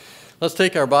Let's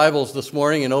take our Bibles this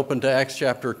morning and open to Acts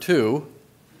chapter 2.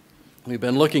 We've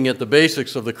been looking at the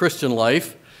basics of the Christian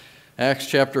life. Acts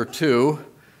chapter 2.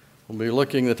 We'll be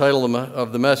looking, the title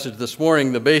of the message this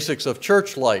morning, The Basics of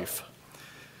Church Life.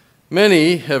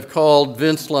 Many have called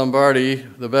Vince Lombardi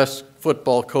the best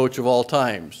football coach of all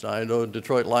times. I know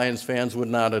Detroit Lions fans would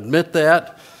not admit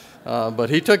that,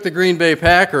 but he took the Green Bay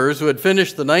Packers, who had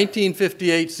finished the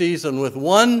 1958 season with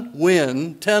 1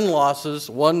 win, 10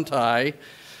 losses, 1 tie,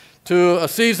 to a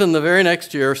season the very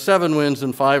next year, 7 wins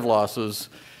and 5 losses.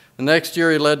 The next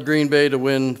year he led Green Bay to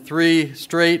win 3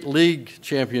 straight league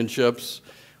championships,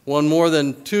 won more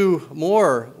than 2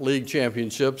 more league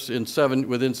championships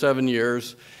within 7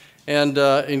 years, and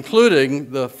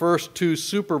including the first 2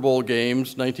 Super Bowl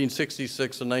games,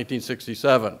 1966 and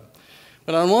 1967.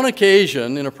 But on one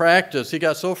occasion, in a practice, he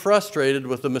got so frustrated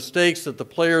with the mistakes that the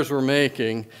players were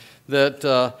making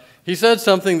that he said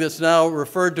something that's now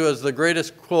referred to as the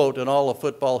greatest quote in all of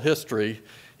football history.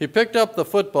 He picked up the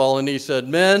football and he said,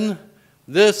 "Men,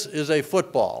 this is a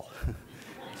football."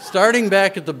 Starting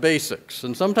back at the basics,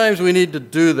 and sometimes we need to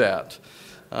do that.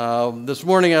 This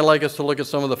morning I'd like us to look at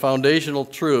some of the foundational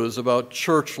truths about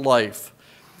church life.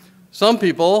 Some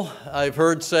people, I've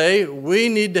heard say, we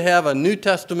need to have a New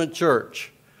Testament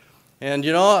church. And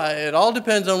you know, it all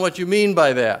depends on what you mean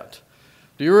by that.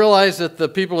 Do you realize that the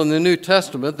people in the New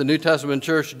Testament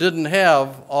church, didn't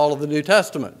have all of the New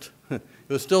Testament? It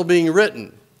was still being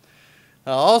written.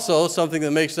 Also, something that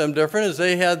makes them different is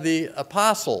they had the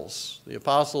apostles. The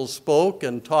apostles spoke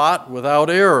and taught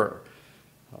without error.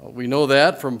 We know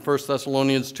that from 1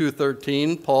 Thessalonians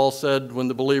 2:13. Paul said when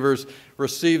the believers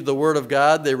received the word of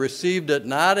God, they received it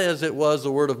not as it was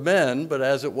the word of men, but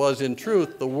as it was in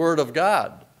truth the word of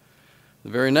God. The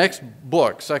very next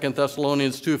book, 2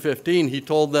 Thessalonians 2:15, he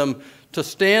told them to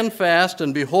stand fast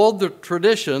and behold the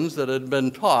traditions that had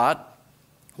been taught,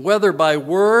 whether by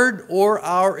word or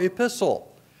our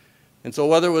epistle. And so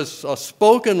whether it was a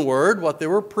spoken word, what they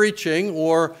were preaching,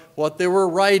 or what they were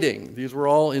writing, these were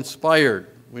all inspired.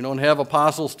 We don't have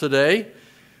apostles today.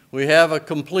 We have a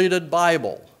completed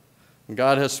Bible.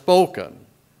 God has spoken,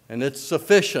 and it's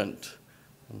sufficient.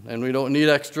 And we don't need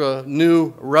extra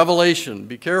new revelation.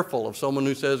 Be careful of someone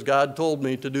who says, God told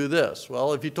me to do this.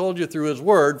 Well, if he told you through his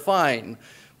word, fine.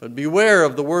 But beware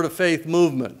of the word of faith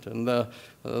movement and the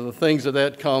things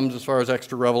that comes as far as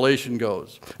extra revelation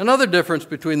goes. Another difference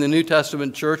between the New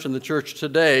Testament church and the church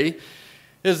today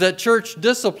is that church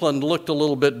discipline looked a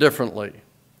little bit differently.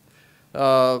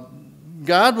 God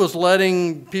was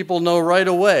letting people know right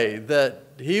away that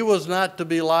he was not to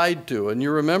be lied to. And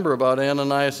you remember about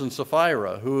Ananias and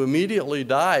Sapphira, who immediately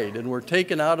died and were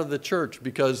taken out of the church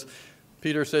because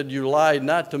Peter said, "You lied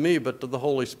not to me, but to the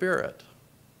Holy Spirit."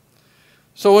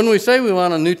 So when we say we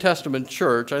want a New Testament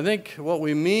church, I think what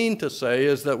we mean to say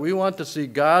is that we want to see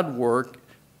God work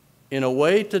in a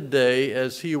way today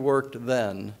as he worked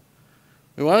then.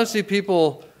 We want to see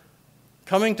people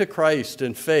coming to Christ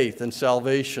in faith and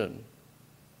salvation.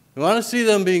 We want to see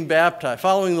them being baptized,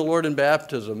 following the Lord in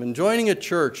baptism, and joining a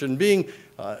church and being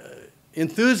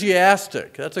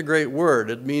enthusiastic. That's a great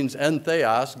word. It means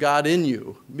entheos, God in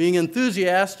you. Being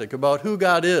enthusiastic about who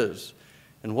God is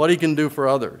and what he can do for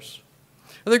others.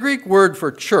 The Greek word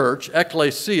for church,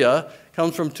 ekklesia,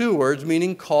 comes from 2 words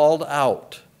meaning called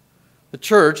out. The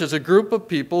church is a group of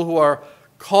people who are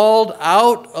called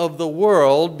out of the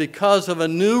world because of a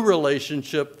new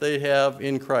relationship they have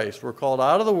in Christ. We're called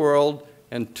out of the world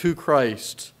and to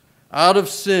Christ, out of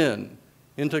sin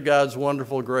into God's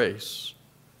wonderful grace.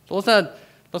 So let's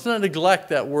not neglect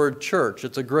that word church.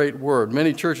 It's a great word.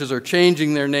 Many churches are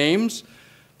changing their names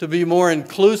to be more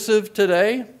inclusive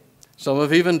today. Some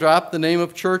have even dropped the name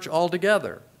of church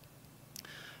altogether.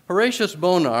 Horatius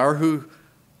Bonar, who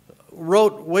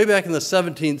wrote way back in the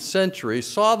 17th century,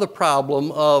 saw the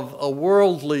problem of a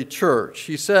worldly church.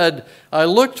 He said, "I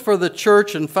looked for the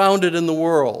church and found it in the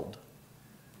world.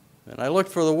 And I looked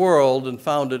for the world and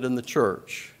found it in the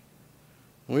church."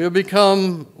 We have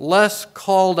become less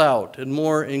called out and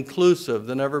more inclusive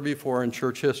than ever before in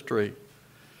church history.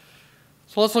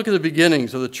 So let's look at the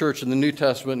beginnings of the church in the New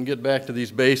Testament and get back to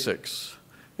these basics.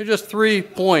 There are just 3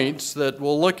 points that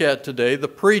we'll look at today: the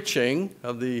preaching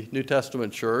of the New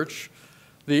Testament church,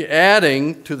 the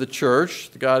adding to the church,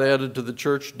 God added to the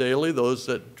church daily those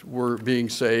that were being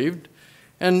saved,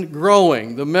 and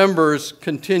growing. The members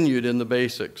continued in the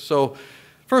basics. So,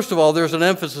 first of all, there's an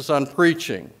emphasis on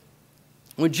preaching.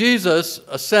 When Jesus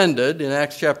ascended in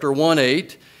Acts chapter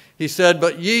 1:8, he said,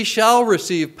 "But ye shall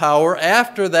receive power.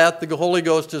 After that, the Holy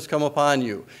Ghost has come upon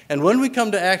you." And when we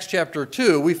come to Acts chapter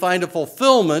 2, we find a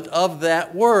fulfillment of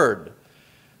that word.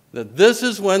 that this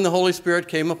is when the Holy Spirit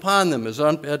came upon them, as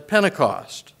at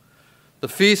Pentecost. The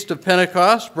Feast of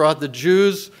Pentecost brought the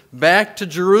Jews back to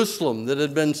Jerusalem that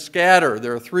had been scattered.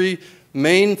 There are three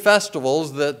main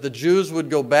festivals that the Jews would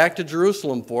go back to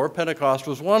Jerusalem for. Pentecost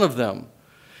was one of them.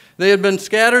 They had been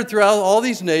scattered throughout all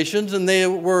these nations, and they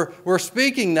were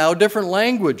speaking now different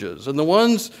languages. And the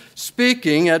ones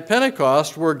speaking at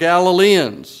Pentecost were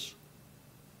Galileans.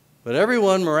 But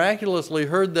everyone miraculously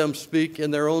heard them speak in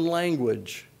their own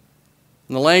language.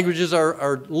 And the languages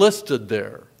are listed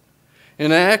there.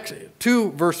 In Acts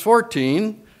 2, verse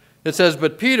 14, it says,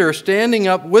 "But Peter, standing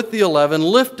up with the 11,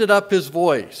 lifted up his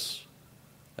voice."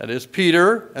 That is,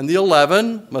 Peter and the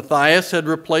 11. Matthias had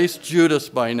replaced Judas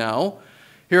by now.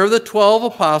 Here are the 12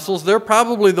 apostles. They're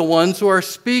probably the ones who are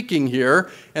speaking here,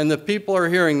 and the people are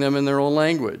hearing them in their own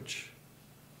language.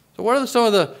 So what are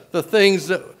some of the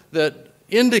things that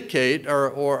indicate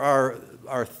or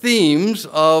are themes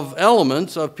of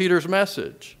elements of Peter's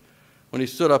message when he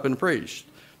stood up and preached?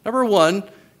 Number one,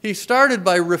 he started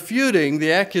by refuting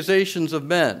the accusations of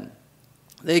men.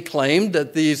 They claimed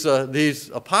that these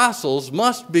apostles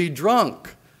must be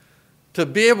drunk to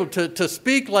be able to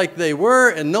speak like they were,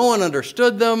 and no one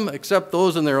understood them except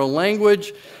those in their own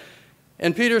language.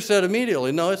 And Peter said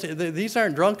immediately, no, these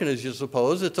aren't drunken as you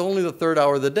suppose. It's only the third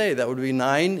hour of the day. That would be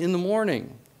 9 in the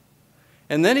morning.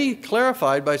 And then he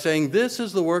clarified by saying, this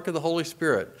is the work of the Holy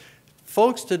Spirit.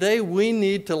 Folks, today we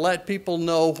need to let people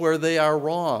know where they are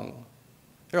wrong.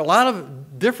 There are a lot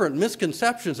of different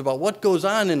misconceptions about what goes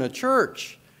on in a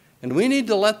church, and we need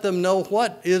to let them know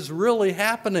what is really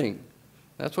happening.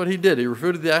 That's what he did. He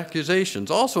refuted the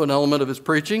accusations. Also an element of his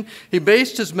preaching, he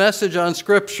based his message on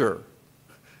Scripture.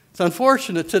 It's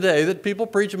unfortunate today that people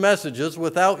preach messages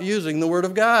without using the Word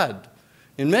of God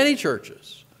in many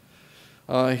churches.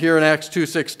 Here in Acts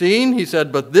 2:16, he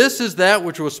said, "But this is that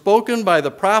which was spoken by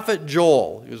the prophet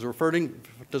Joel." He was referring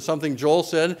to something Joel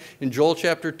said in Joel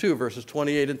chapter 2, verses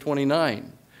 28 and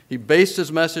 29. He based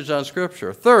his message on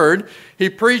Scripture. Third, he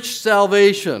preached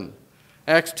salvation.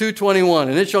 Acts 2:21,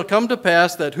 "And it shall come to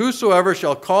pass that whosoever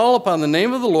shall call upon the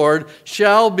name of the Lord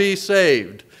shall be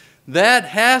saved." That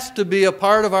has to be a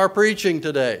part of our preaching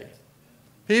today.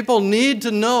 People need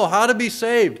to know how to be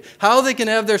saved, how they can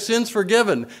have their sins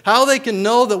forgiven, how they can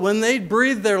know that when they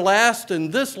breathe their last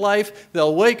in this life,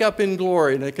 they'll wake up in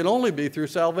glory. And it can only be through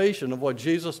salvation of what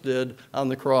Jesus did on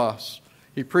the cross.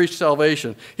 He preached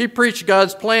salvation. He preached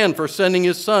God's plan for sending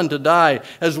his Son to die,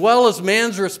 as well as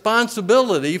man's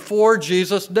responsibility for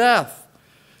Jesus' death.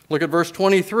 Look at verse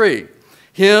 23.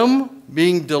 "Him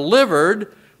being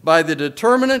delivered by the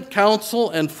determinate counsel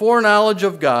and foreknowledge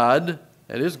of God,"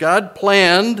 that is, God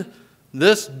planned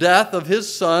this death of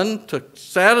his Son to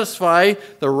satisfy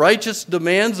the righteous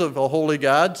demands of a holy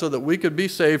God so that we could be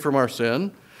saved from our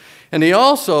sin. And he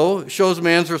also shows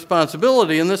man's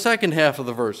responsibility in the second half of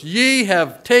the verse. "Ye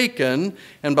have taken,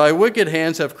 and by wicked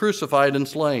hands have crucified and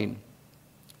slain."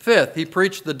 Fifth, he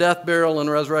preached the death, burial,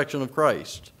 and resurrection of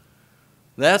Christ.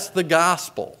 That's the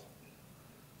gospel.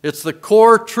 It's the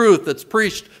core truth that's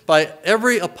preached by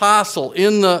every apostle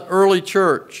in the early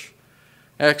church.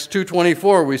 Acts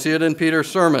 2:24, we see it in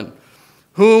Peter's sermon.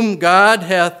 "Whom God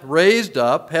hath raised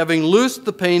up, having loosed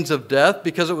the pains of death,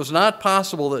 because it was not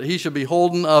possible that he should be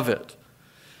holden of it."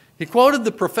 He quoted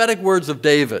the prophetic words of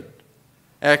David.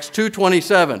 Acts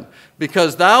 2:27,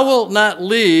 "Because thou wilt not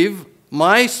leave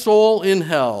my soul in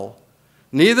hell,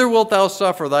 neither wilt thou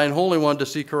suffer thine Holy One to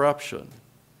see corruption."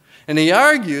 And he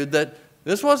argued that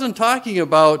this wasn't talking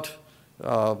about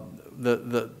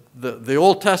the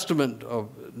Old Testament of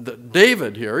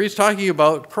David here. He's talking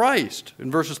about Christ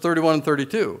in verses 31 and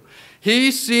 32.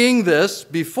 "He, seeing this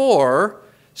before,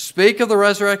 spake of the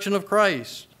resurrection of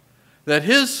Christ, that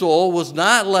his soul was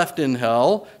not left in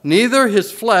hell, neither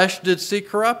his flesh did see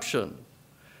corruption.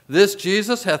 This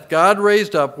Jesus hath God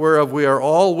raised up, whereof we are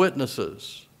all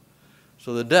witnesses."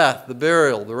 So the death, the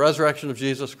burial, the resurrection of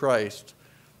Jesus Christ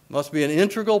must be an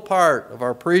integral part of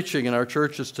our preaching in our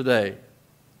churches today.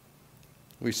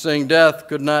 We sing, "Death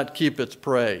could not keep its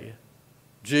prey.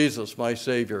 Jesus, my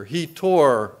Savior. He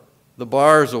tore the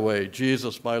bars away.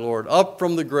 Jesus, my Lord. Up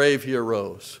from the grave he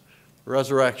arose."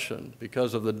 Resurrection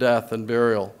because of the death and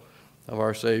burial of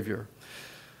our Savior.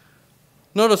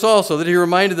 Notice also that he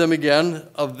reminded them again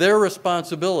of their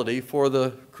responsibility for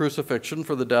the crucifixion,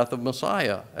 for the death of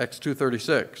Messiah. Acts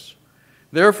 2:36.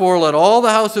 "Therefore let all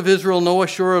the house of Israel know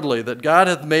assuredly that God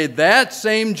hath made that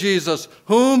same Jesus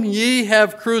whom ye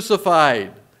have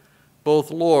crucified,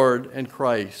 both Lord and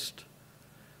Christ."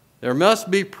 There must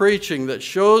be preaching that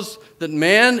shows that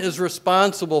man is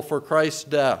responsible for Christ's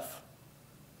death.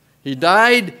 He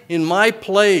died in my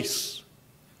place.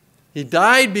 He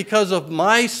died because of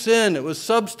my sin. It was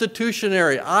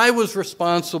substitutionary. I was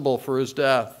responsible for his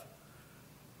death.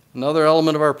 Another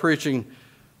element of our preaching,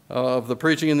 of the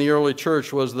preaching in the early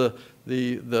church, was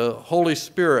the Holy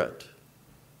Spirit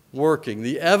working,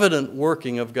 the evident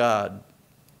working of God.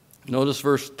 Notice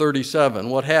verse 37,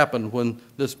 what happened when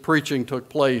this preaching took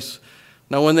place.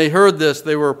 Now when they heard this,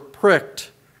 they were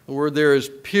pricked. The word there is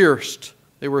pierced.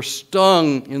 They were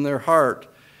stung in their heart.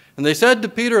 And they said to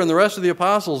Peter and the rest of the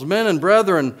apostles, "Men and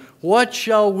brethren, what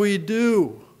shall we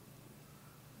do?"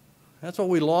 That's what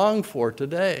we long for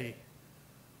today.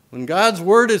 When God's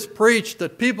word is preached,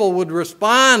 that people would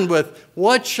respond with,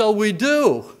 "What shall we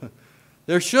do?"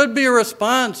 There should be a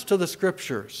response to the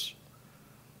Scriptures.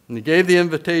 And he gave the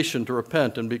invitation to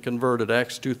repent and be converted,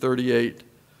 Acts 2:38.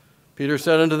 Peter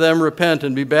said unto them, "Repent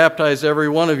and be baptized every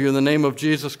one of you in the name of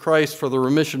Jesus Christ for the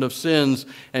remission of sins,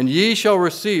 and ye shall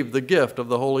receive the gift of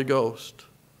the Holy Ghost."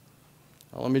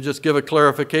 Now, let me just give a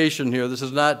clarification here. This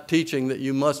is not teaching that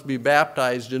you must be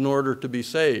baptized in order to be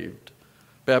saved.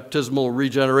 Baptismal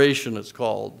regeneration, it's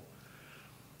called.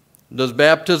 Does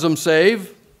baptism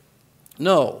save?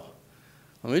 No.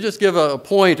 Let me just give a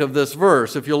point of this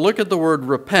verse. If you look at the word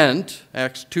repent,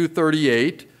 Acts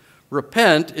 2:38,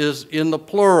 repent is in the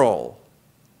plural.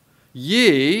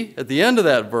 Ye, at the end of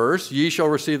that verse, ye shall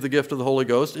receive the gift of the Holy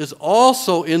Ghost, is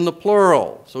also in the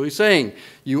plural. So he's saying,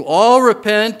 you all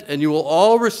repent and you will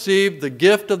all receive the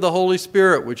gift of the Holy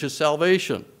Spirit, which is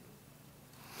salvation.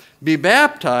 Be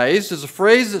baptized is a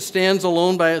phrase that stands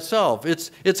alone by itself.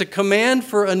 It's a command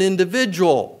for an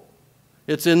individual.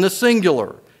 It's in the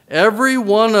singular. Every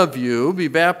one of you be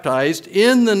baptized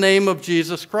in the name of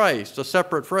Jesus Christ, a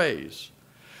separate phrase.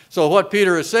 So what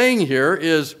Peter is saying here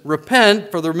is repent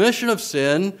for the remission of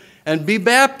sin and be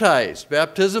baptized.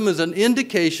 Baptism is an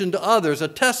indication to others, a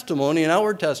testimony, an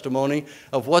outward testimony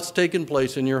of what's taken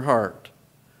place in your heart.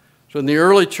 So in the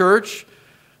early church,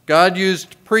 God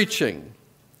used preaching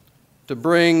to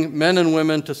bring men and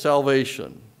women to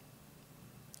salvation.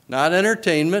 Not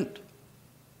entertainment,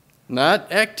 not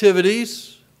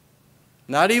activities,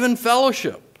 not even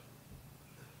fellowship,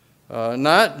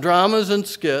 not dramas and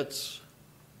skits,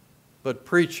 but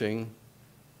preaching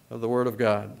of the Word of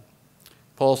God.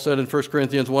 Paul said in 1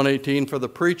 Corinthians 1:18, "For the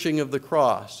preaching of the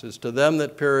cross is to them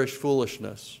that perish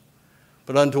foolishness,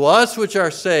 but unto us which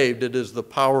are saved it is the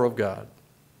power of God."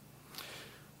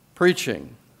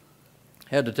 Preaching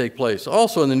had to take place.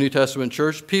 Also in the New Testament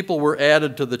church, people were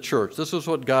added to the church. This is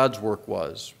what God's work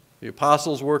was. The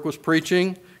apostles' work was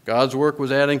preaching. God's work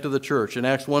was adding to the church. In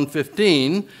Acts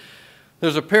 1:15,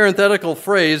 there's a parenthetical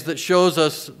phrase that shows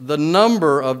us the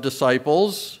number of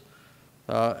disciples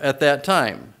at that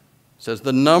time. It says,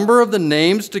 the number of the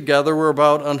names together were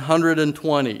about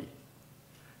 120.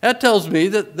 That tells me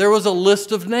that there was a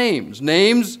list of names.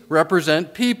 Names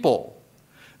represent people.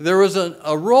 There was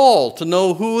a roll to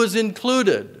know who was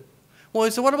included. Well,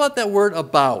 he said, what about that word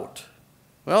about?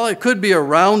 Well, it could be a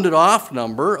rounded off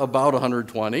number, about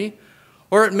 120,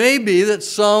 or it may be that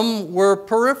some were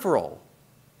peripheral.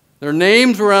 Their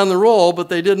names were on the roll, but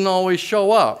they didn't always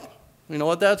show up. You know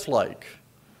what that's like.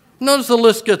 Notice the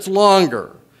list gets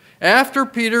longer. After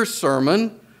Peter's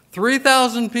sermon,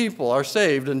 3,000 people are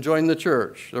saved and join the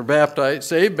church. They're baptized,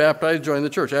 saved, baptized, join the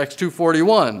church. Acts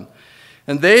 2:41.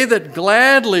 And they that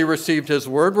gladly received his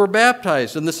word were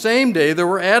baptized. And the same day there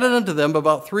were added unto them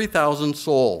about 3,000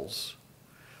 souls.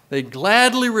 They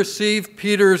gladly received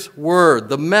Peter's word,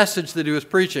 the message that he was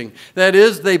preaching. That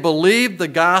is, they believed the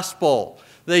gospel.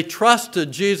 They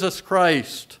trusted Jesus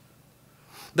Christ.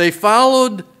 They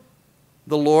followed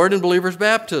the Lord in believers'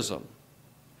 baptism.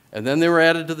 And then they were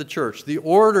added to the church. The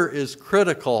order is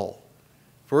critical.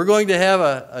 If we're going to have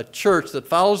a church that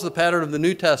follows the pattern of the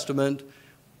New Testament,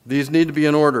 these need to be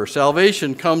in order.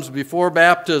 Salvation comes before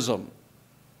baptism.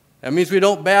 That means we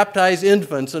don't baptize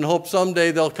infants and hope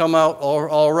someday they'll come out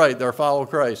all right. They'll follow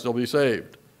Christ. They'll be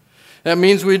saved. That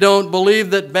means we don't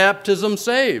believe that baptism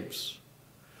saves.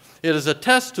 It is a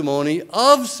testimony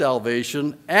of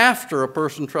salvation after a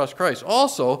person trusts Christ.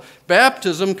 Also,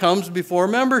 baptism comes before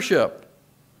membership.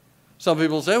 Some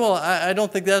people say, well, I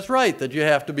don't think that's right, that you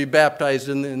have to be baptized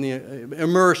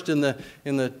immersed in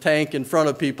the tank in front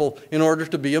of people in order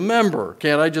to be a member.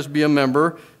 Can't I just be a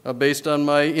member based on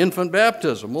my infant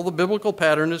baptism? Well, the biblical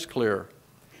pattern is clear.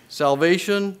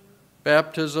 Salvation,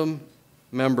 baptism,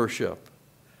 membership.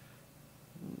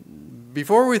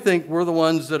 Before we think we're the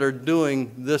ones that are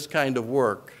doing this kind of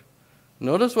work,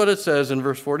 notice what it says in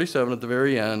verse 47 at the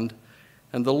very end.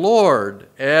 And the Lord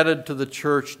added to the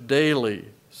church daily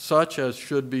such as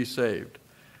should be saved.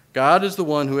 God is the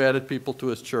one who added people to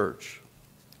his church.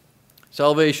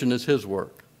 Salvation is his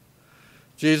work.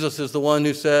 Jesus is the one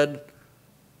who said,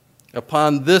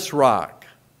 "Upon this rock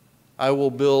I will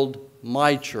build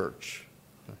my church."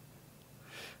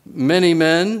 Many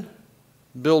men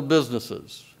build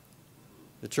businesses.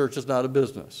 The church is not a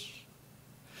business.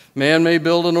 Man may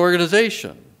build an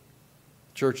organization.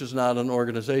 The church is not an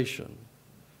organization.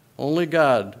 Only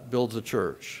God builds a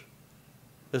church.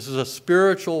 This is a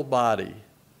spiritual body.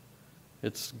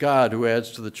 It's God who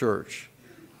adds to the church.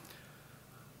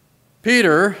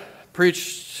 Peter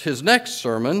preached his next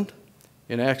sermon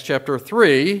in Acts chapter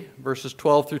 3, verses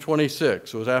 12 through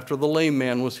 26. It was after the lame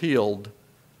man was healed.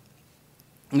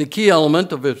 And the key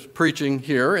element of his preaching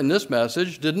here in this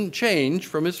message didn't change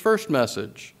from his first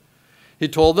message. He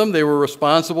told them they were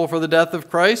responsible for the death of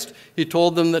Christ. He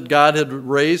told them that God had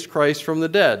raised Christ from the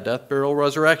dead, death, burial,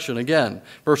 resurrection, again,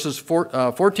 verses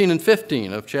 14 and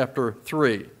 15 of chapter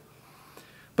 3.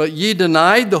 But ye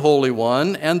denied the Holy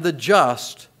One and the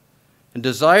just, and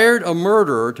desired a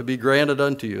murderer to be granted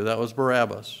unto you, that was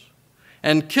Barabbas,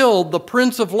 and killed the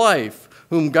Prince of Life,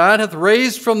 whom God hath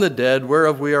raised from the dead,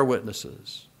 whereof we are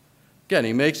witnesses. Again,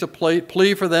 he makes a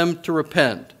plea for them to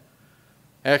repent.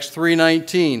 Acts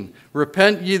 3:19,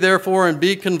 repent ye therefore and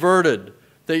be converted,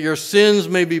 that your sins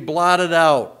may be blotted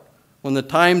out, when the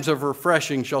times of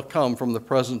refreshing shall come from the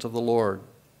presence of the Lord.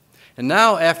 And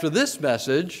now, after this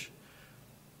message,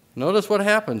 notice what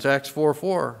happens, Acts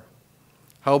 4:4.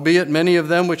 Howbeit many of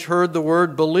them which heard the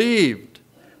word believed,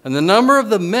 and the number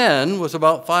of the men was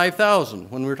about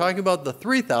 5,000. When we were talking about the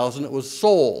 3,000, it was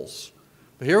souls.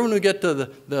 But here when we get to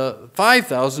the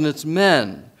 5,000, it's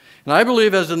men. And I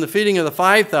believe as in the feeding of the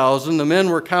 5,000, the men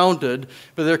were counted,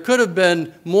 but there could have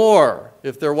been more.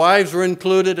 If their wives were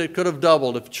included, it could have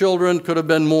doubled. If children, could have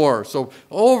been more. So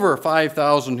over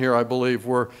 5,000 here, I believe,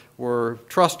 were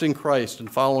trusting Christ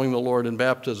and following the Lord in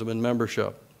baptism and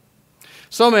membership.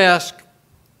 Some ask,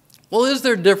 well, is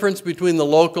there a difference between the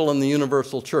local and the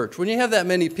universal church? When you have that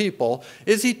many people,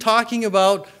 is he talking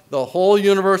about the whole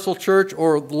universal church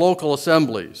or local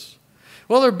assemblies?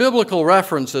 Well, there are biblical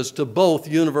references to both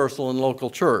universal and local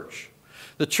church.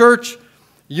 The church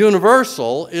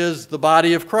universal is the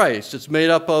body of Christ. It's made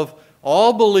up of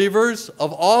all believers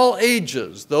of all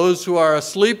ages, those who are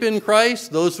asleep in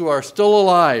Christ, those who are still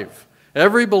alive.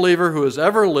 Every believer who has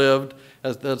ever lived,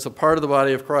 that's a part of the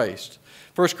body of Christ.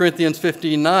 1 Corinthians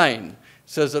 15:9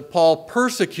 says that Paul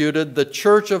persecuted the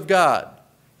church of God.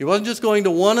 He wasn't just going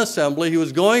to one assembly. He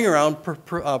was going around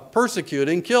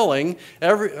persecuting, killing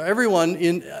everyone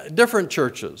in different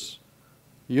churches.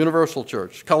 Universal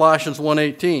church. Colossians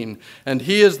 1:18. And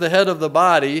he is the head of the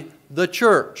body, the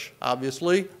church.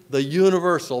 Obviously, the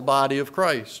universal body of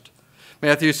Christ.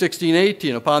 Matthew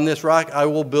 16:18. Upon this rock I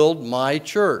will build my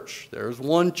church. There's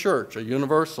one church, a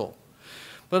universal.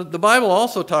 But the Bible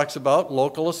also talks about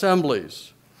local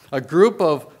assemblies. A group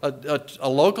of, a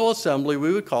local assembly,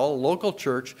 we would call a local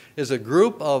church, is a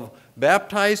group of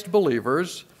baptized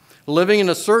believers living in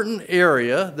a certain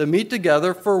area that meet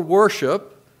together for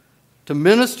worship, to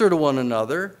minister to one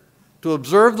another, to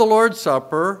observe the Lord's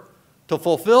Supper, to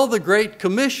fulfill the Great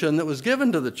Commission that was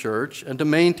given to the church, and to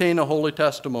maintain a holy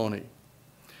testimony.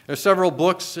 There are several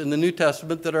books in the New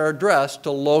Testament that are addressed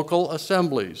to local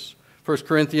assemblies. 1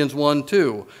 Corinthians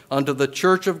 1:2, unto the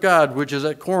church of God which is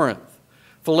at Corinth.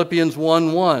 Philippians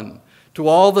 1:1, to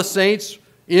all the saints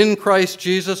in Christ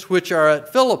Jesus which are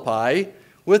at Philippi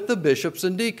with the bishops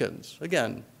and deacons.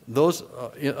 Again, those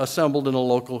assembled in a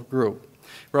local group.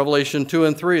 Revelation 2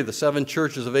 and 3, the 7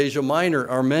 churches of Asia Minor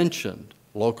are mentioned,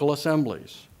 local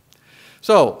assemblies.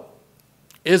 So,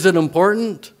 is it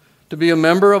important to be a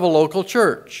member of a local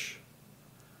church?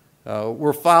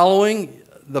 We're following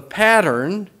the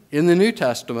pattern in the New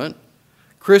Testament.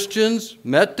 Christians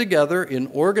met together in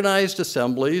organized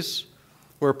assemblies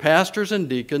where pastors and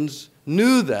deacons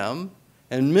knew them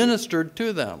and ministered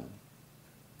to them.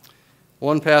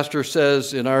 One pastor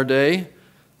says in our day,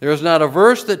 there is not a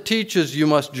verse that teaches you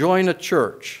must join a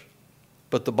church,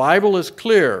 but the Bible is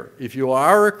clear. If you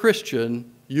are a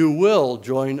Christian, you will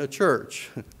join a church.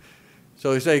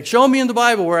 So he's saying, show me in the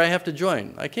Bible where I have to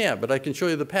join. I can't, but I can show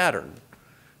you the pattern.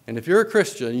 And if you're a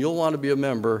Christian, you'll want to be a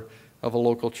member of a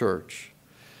local church.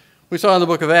 We saw in the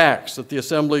book of Acts that the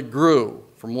assembly grew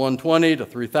from 120 to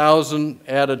 3,000,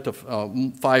 added to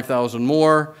 5,000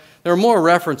 more. There are more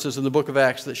references in the book of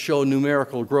Acts that show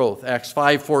numerical growth. Acts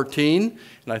 5:14,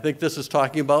 and I think this is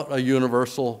talking about a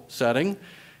universal setting.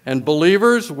 And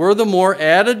believers were the more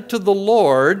added to the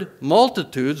Lord,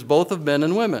 multitudes both of men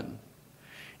and women.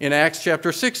 In Acts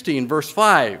chapter 16, verse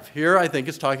 5, here I think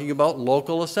it's talking about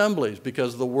local assemblies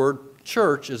because the word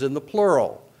church is in the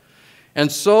plural. And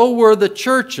so were the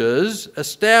churches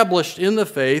established in the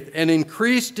faith and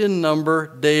increased in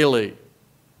number daily.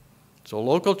 So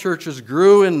local churches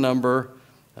grew in number.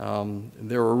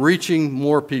 They were reaching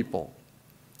more people.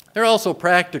 There are also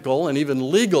practical and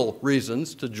even legal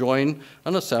reasons to join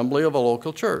an assembly of a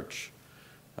local church.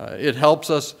 It helps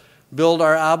us build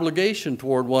our obligation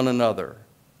toward one another,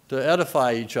 to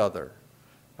edify each other,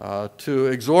 to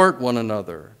exhort one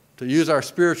another, to use our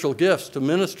spiritual gifts to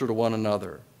minister to one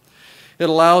another. It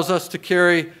allows us to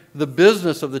carry the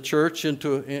business of the church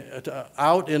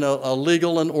out in a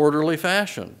legal and orderly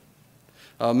fashion.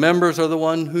 Members are the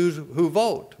one who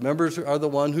vote. Members are the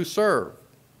one who serve.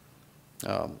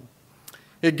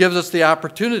 It gives us the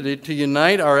opportunity to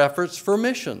unite our efforts for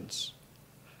missions.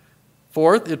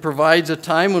 Fourth, it provides a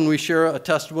time when we share a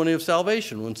testimony of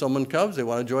salvation. When someone comes, they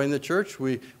want to join the church,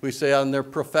 we say on their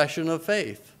profession of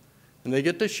faith. And they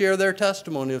get to share their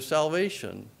testimony of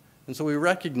salvation. And so we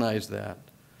recognize that.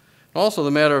 Also,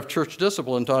 the matter of church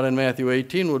discipline taught in Matthew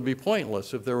 18 would be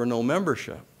pointless if there were no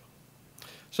membership.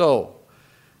 So,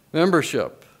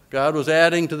 membership. God was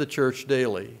adding to the church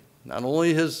daily. Not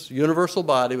only his universal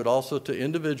body, but also to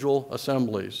individual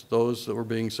assemblies, those that were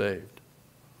being saved.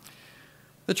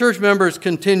 The church members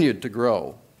continued to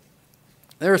grow.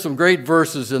 There are some great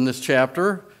verses in this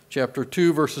chapter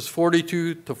 2, verses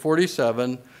 42 to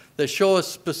 47, that show us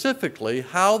specifically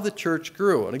how the church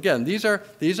grew. And again, these are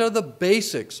the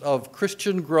basics of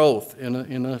Christian growth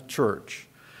in a church.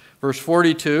 Verse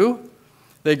 42,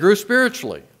 they grew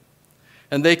spiritually,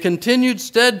 and they continued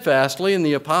steadfastly in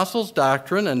the apostles'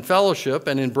 doctrine and fellowship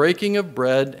and in breaking of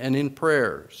bread and in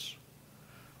prayers.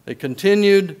 They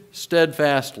continued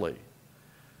steadfastly.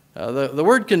 The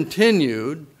word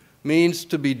continued means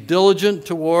to be diligent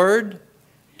toward,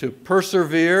 to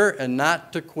persevere, and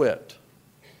not to quit.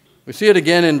 We see it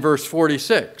again in verse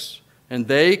 46, and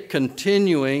they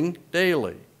continuing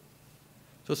daily.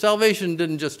 So salvation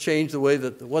didn't just change the way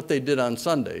that what they did on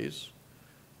Sundays.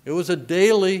 It was a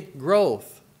daily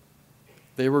growth.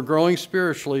 They were growing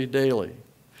spiritually daily.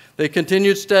 They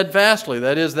continued steadfastly.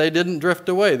 That is, they didn't drift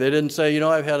away. They didn't say,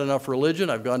 I've had enough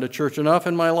religion. I've gone to church enough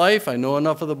in my life. I know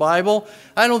enough of the Bible.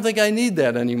 I don't think I need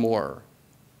that anymore.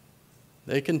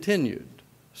 They continued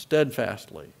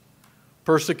steadfastly.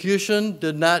 Persecution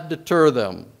did not deter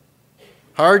them.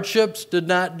 Hardships did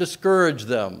not discourage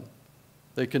them.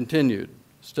 They continued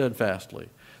steadfastly.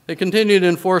 They continued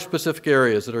in 4 specific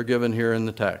areas that are given here in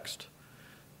the text.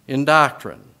 In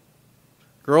doctrine,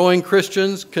 growing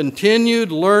Christians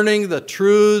continued learning the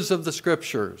truths of the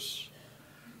Scriptures.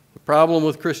 The problem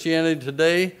with Christianity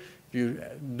today, if you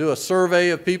do a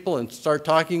survey of people and start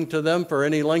talking to them for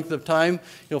any length of time,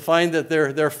 you'll find that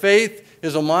their faith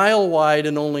is a mile wide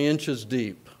and only inches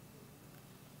deep.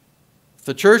 If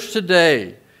the church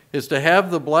today is to have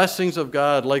the blessings of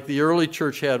God like the early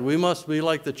church had, we must be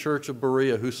like the church of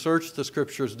Berea, who searched the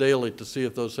Scriptures daily to see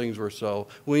if those things were so.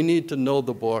 We need to know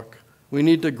the book. We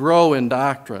need to grow in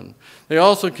doctrine. They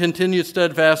also continued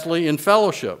steadfastly in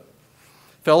fellowship.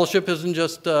 Fellowship isn't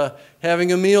just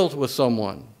having a meal with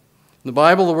someone. In the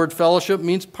Bible, the word fellowship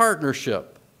means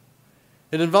partnership.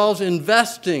 It involves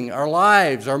investing our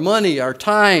lives, our money, our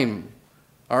time,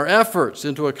 our efforts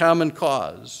into a common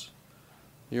cause.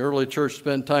 The early church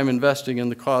spent time investing in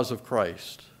the cause of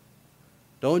Christ.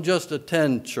 Don't just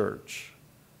attend church.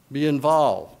 Be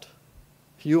involved.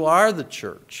 You are the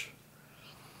church.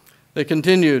 They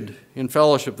continued in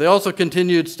fellowship. They also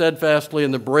continued steadfastly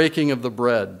in the breaking of the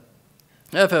bread.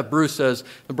 F.F. Bruce says,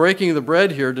 the breaking of the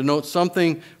bread here denotes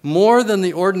something more than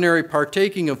the ordinary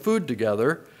partaking of food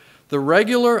together. The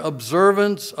regular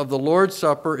observance of the Lord's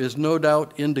Supper is no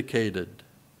doubt indicated.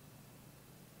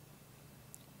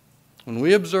 When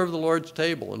we observe the Lord's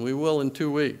table, and we will in 2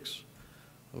 weeks,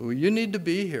 you need to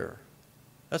be here.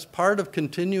 That's part of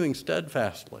continuing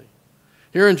steadfastly.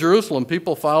 Here in Jerusalem,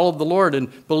 people followed the Lord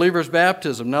in believers'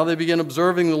 baptism. Now they begin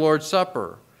observing the Lord's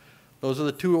Supper. Those are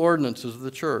the 2 ordinances of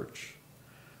the church.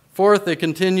 Fourth, they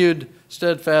continued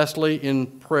steadfastly in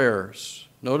prayers.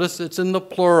 Notice it's in the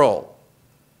plural.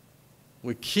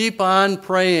 We keep on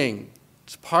praying.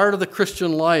 It's part of the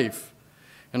Christian life.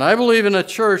 And I believe in a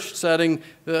church setting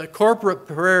that corporate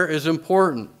prayer is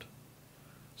important.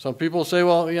 Some people say,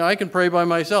 I can pray by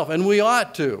myself, and we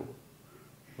ought to.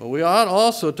 But we ought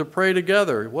also to pray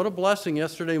together. What a blessing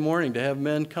yesterday morning to have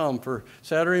men come for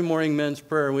Saturday morning men's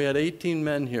prayer, and we had 18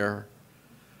 men here.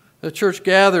 The church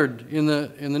gathered in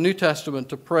the New Testament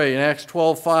to pray. In Acts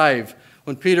 12:5,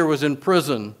 when Peter was in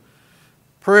prison,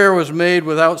 prayer was made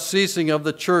without ceasing of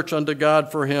the church unto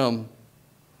God for him.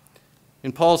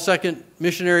 In Paul's second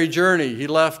missionary journey, he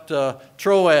left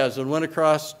Troas and went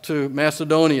across to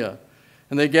Macedonia.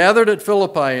 And they gathered at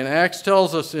Philippi, and Acts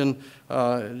tells us in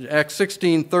Acts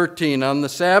 16:13, on the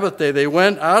Sabbath day they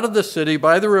went out of the city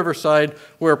by the riverside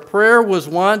where prayer was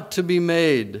wont to be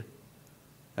made.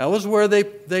 That was where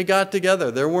they got together.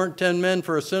 There weren't 10 men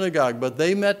for a synagogue, but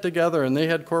they met together and they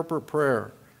had corporate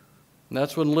prayer. And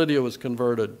that's when Lydia was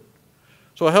converted.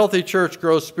 So a healthy church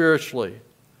grows spiritually.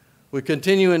 We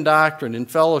continue in doctrine, in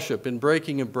fellowship, in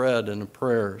breaking of bread, and in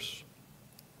prayers.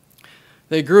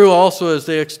 They grew also as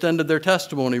they extended their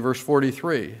testimony, verse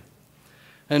 43.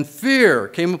 And fear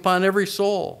came upon every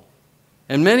soul,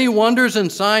 and many wonders and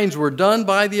signs were done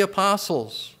by the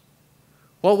apostles.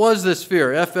 What was this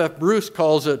fear? F.F. Bruce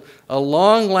calls it a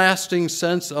long-lasting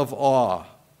sense of awe.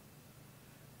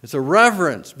 It's a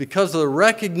reverence because of the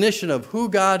recognition of who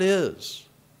God is.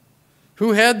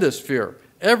 Who had this fear?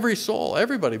 Every soul,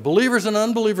 everybody, believers and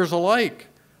unbelievers alike,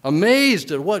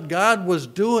 amazed at what God was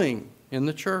doing in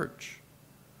the church.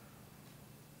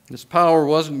 This power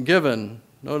wasn't given.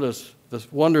 Notice the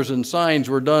wonders and signs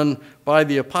were done by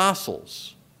the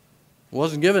apostles. It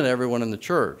wasn't given to everyone in the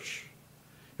church.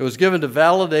 It was given to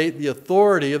validate the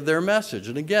authority of their message.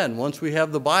 And again, once we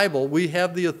have the Bible, we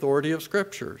have the authority of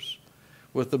Scriptures.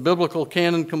 With the biblical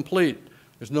canon complete,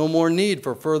 there's no more need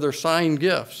for further sign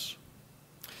gifts.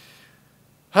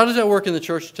 How does that work in the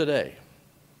church today?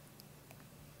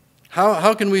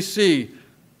 How can we see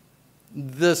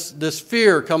this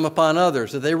fear come upon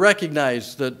others, that they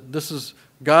recognize that this is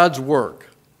God's work?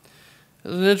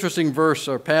 There's an interesting verse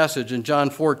or passage in John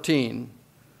 14.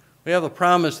 We have a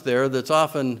promise there that's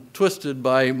often twisted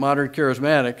by modern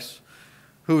charismatics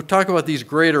who talk about these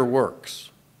greater works.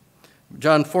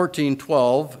 John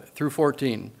 14:12 through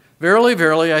 14. Verily,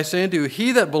 verily, I say unto you,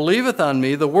 he that believeth on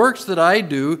me, the works that I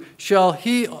do, shall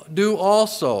he do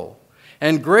also.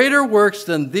 And greater works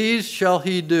than these shall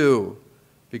he do,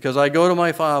 because I go to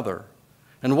my Father.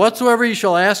 And whatsoever ye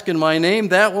shall ask in my name,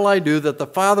 that will I do, that the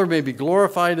Father may be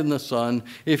glorified in the Son.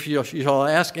 If ye shall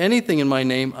ask anything in my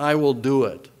name, I will do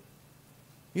it.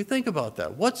 You think about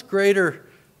that. What's greater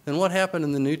than what happened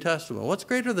in the New Testament? What's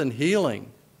greater than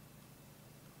healing?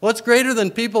 What's greater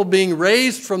than people being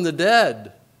raised from the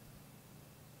dead?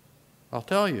 I'll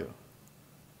tell you,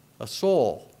 a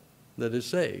soul that is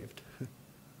saved.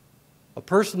 A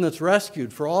person that's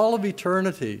rescued for all of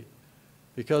eternity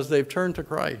because they've turned to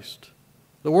Christ.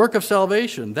 The work of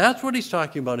salvation, that's what he's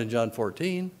talking about in John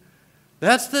 14.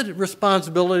 That's the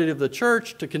responsibility of the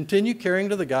church to continue carrying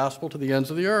the gospel to the ends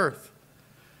of the earth.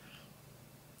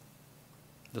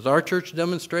 Does our church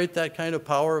demonstrate that kind of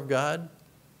power of God?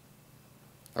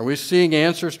 Are we seeing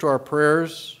answers to our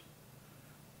prayers?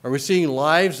 Are we seeing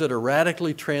lives that are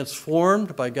radically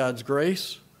transformed by God's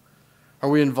grace? Are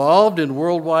we involved in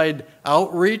worldwide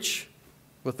outreach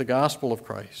with the gospel of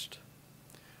Christ?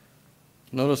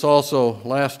 Notice also,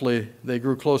 lastly, they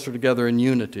grew closer together in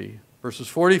unity. Verses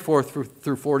 44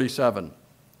 through 47.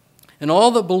 And all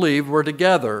that believed were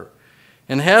together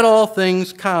and had all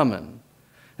things common,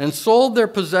 and sold their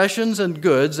possessions and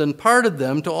goods, and parted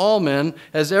them to all men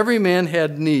as every man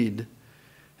had need.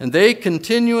 And they,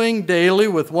 continuing daily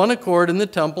with one accord in the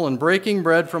temple, and breaking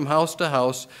bread from house to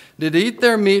house, did eat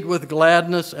their meat with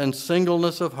gladness and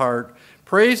singleness of heart,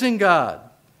 praising God,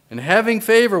 and having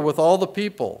favor with all the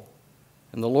people.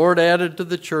 And the Lord added to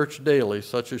the church daily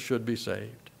such as should be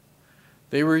saved.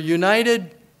 They were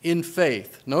united in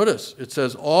faith. Notice, it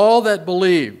says, all that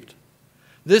believed.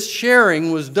 This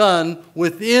sharing was done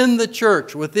within the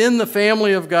church, within the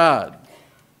family of God.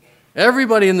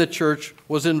 Everybody in the church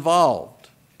was involved.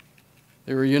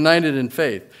 They were united in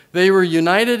faith. They were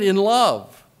united in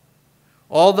love.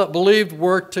 All that believed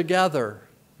worked together.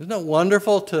 Isn't it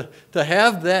wonderful to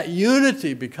have that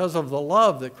unity because of the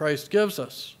love that Christ gives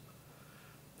us?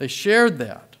 They shared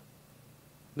that.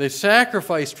 They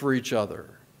sacrificed for each other.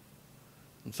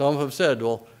 And some have said,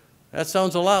 well, that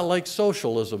sounds a lot like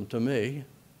socialism to me.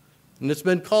 And it's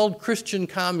been called Christian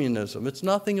communism. It's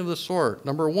nothing of the sort.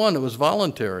 Number one, it was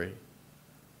voluntary.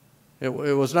 It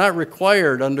was not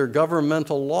required under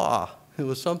governmental law. It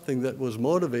was something that was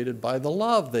motivated by the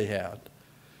love they had.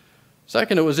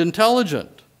 Second, it was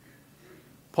intelligent.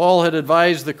 Paul had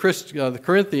advised the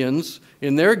Corinthians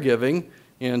in their giving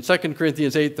in 2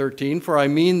 Corinthians 8:13, for I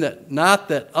mean that not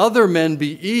that other men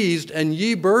be eased and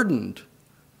ye burdened.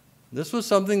 This was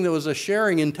something that was a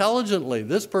sharing intelligently.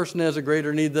 This person has a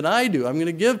greater need than I do. I'm going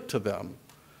to give to them.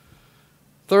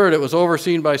 Third, it was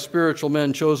overseen by spiritual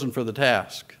men chosen for the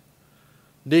task.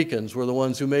 Deacons were the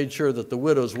ones who made sure that the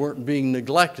widows weren't being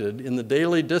neglected in the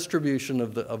daily distribution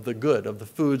of the good, of the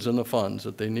foods and the funds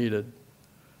that they needed.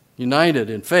 United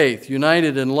in faith,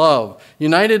 united in love,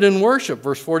 united in worship,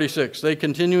 verse 46. They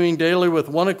continuing daily with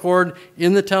one accord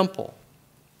in the temple.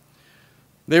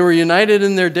 They were united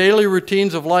in their daily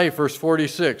routines of life, verse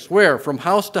 46. Where? From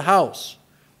house to house.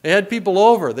 They had people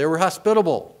over. They were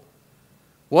hospitable.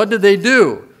 What did they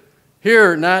do?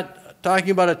 Here, not talking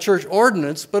about a church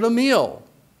ordinance, but a meal.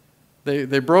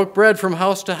 They broke bread from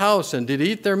house to house and did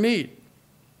eat their meat.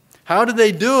 How did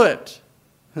they do it?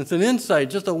 It's an insight,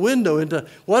 just a window into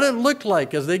what it looked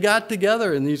like as they got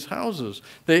together in these houses.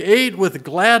 They ate with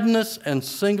gladness and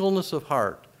singleness of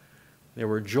heart. They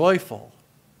were joyful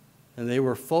and they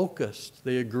were focused.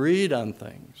 They agreed on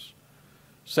things,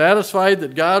 satisfied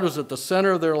that God was at the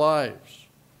center of their lives.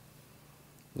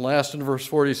 Last in verse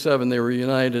 47, they were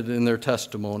united in their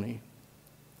testimony.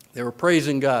 They were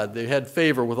praising God. They had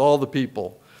favor with all the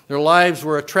people. Their lives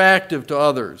were attractive to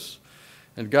others.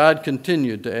 And God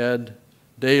continued to add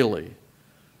daily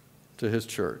to his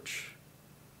church.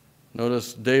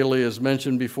 Notice daily, as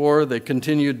mentioned before, they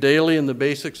continued daily in the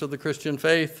basics of the Christian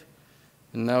faith.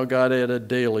 And now God added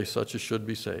daily such as should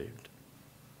be saved.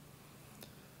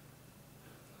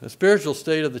 The spiritual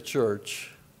state of the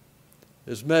church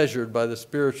is measured by the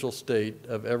spiritual state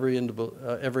of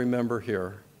every member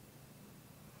here.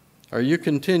 Are you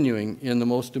continuing in the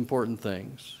most important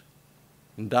things?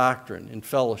 In doctrine, in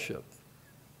fellowship,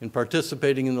 in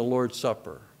participating in the Lord's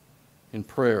Supper, in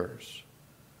prayers?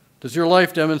 Does your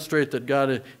life demonstrate that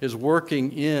God is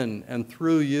working in and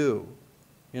through you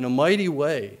in a mighty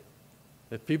way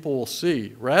that people will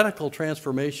see radical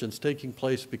transformations taking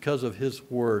place because of his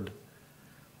word?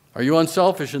 Are you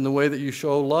unselfish in the way that you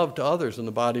show love to others in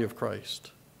the body of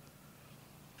Christ?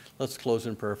 Let's close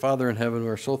in prayer. Father in heaven,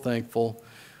 we're so thankful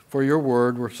for your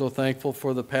word. We're so thankful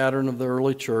for the pattern of the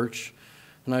early church.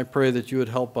 And I pray that you would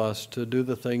help us to do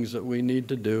the things that we need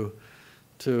to do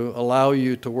to allow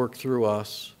you to work through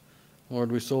us.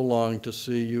 Lord, we so long to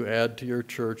see you add to your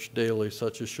church daily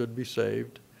such as should be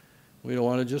saved. We don't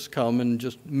want to just come and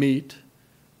just meet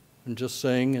and just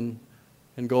sing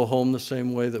and go home the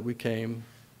same way that we came.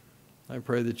 I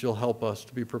pray that you'll help us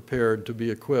to be prepared, to be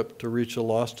equipped to reach a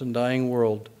lost and dying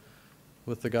world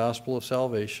with the gospel of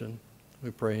salvation.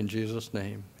 We pray in Jesus'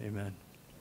 name. Amen.